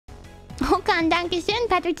Hokan, dankeschön.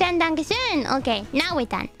 Patrick-chan, dankeschön. Okay, now we're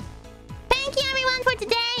done. Thank you everyone for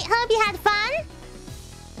today. Hope you had fun.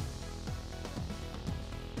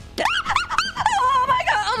 Oh my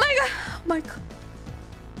god, oh my god, oh my god.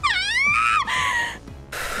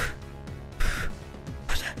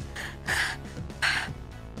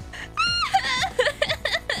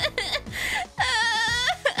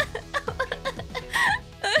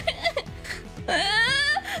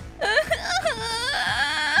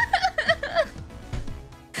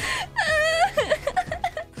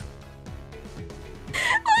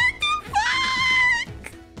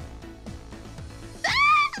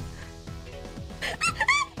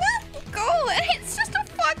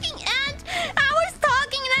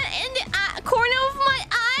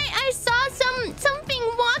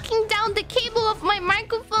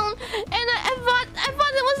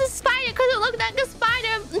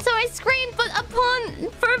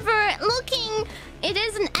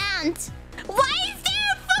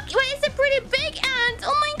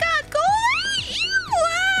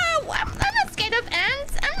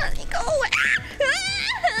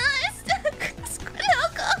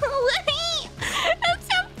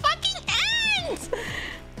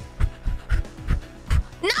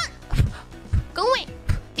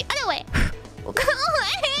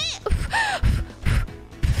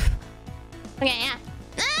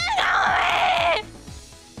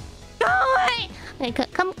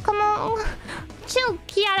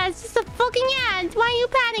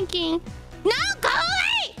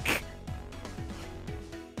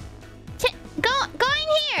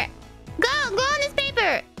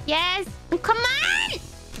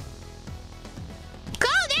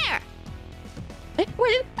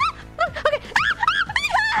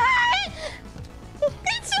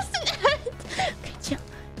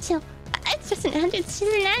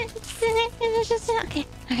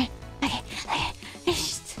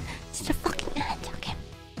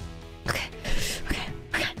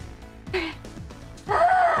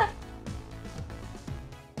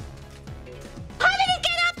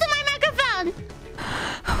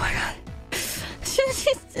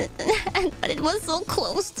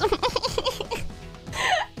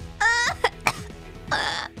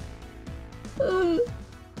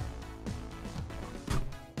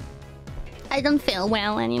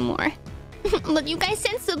 Well anymore. But you guys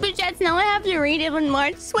sent super chats, now I have to read even more.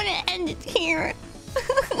 I just want to end it here. I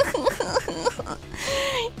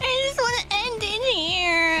just want to end it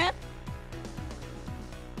here.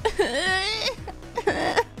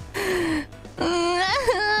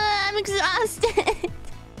 I'm exhausted.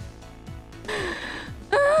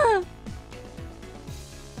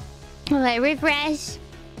 Will I refresh?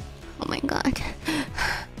 Oh my god.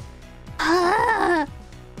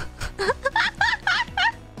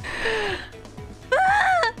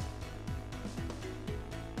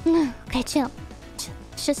 Okay, chill.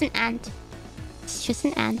 It's just an ant. It's just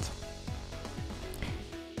an ant.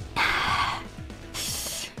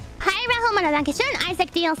 Hi, Rahomana, dankeschön.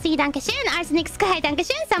 Isaac DLC, dankeschön. Arsenic Sky,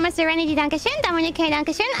 dankeschön. Summer Serenity, dankeschön. Dominic K,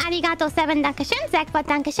 dankeschön. Arigato 7, dankeschön. Zackbot,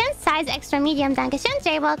 dankeschön. Size Extra Medium, dankeschön.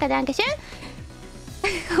 Jay Walker, dankeschön.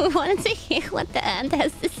 Who wanted to hear what the ant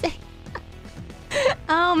has to say?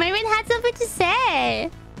 Oh, maybe it had something to say.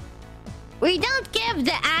 We don't give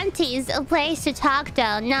the aunties a place to talk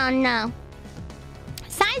though. No, no.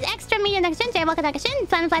 Size Extra Medium, dankeschön. Jay Walker, dankeschön.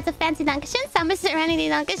 Fun Flights of Fancy, dankeschön. Summer Serenity,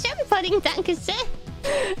 dankeschön. Pudding, dankeschön.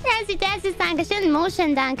 Razzie Dances, dankeschön.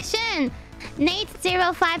 Motion, dankeschön.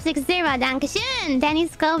 Nate0560, dankeschön. Danny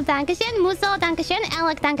Scope, dankeschön. Muso, dankeschön.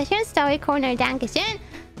 Alec, dankeschön. Story Corner, dankeschön.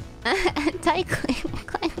 Anti-claim.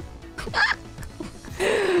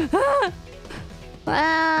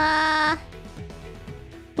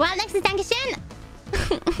 Well, next is dankeschön.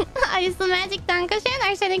 Are you still magic? Dankeschön.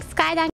 Arsenic Sky, dankeschön.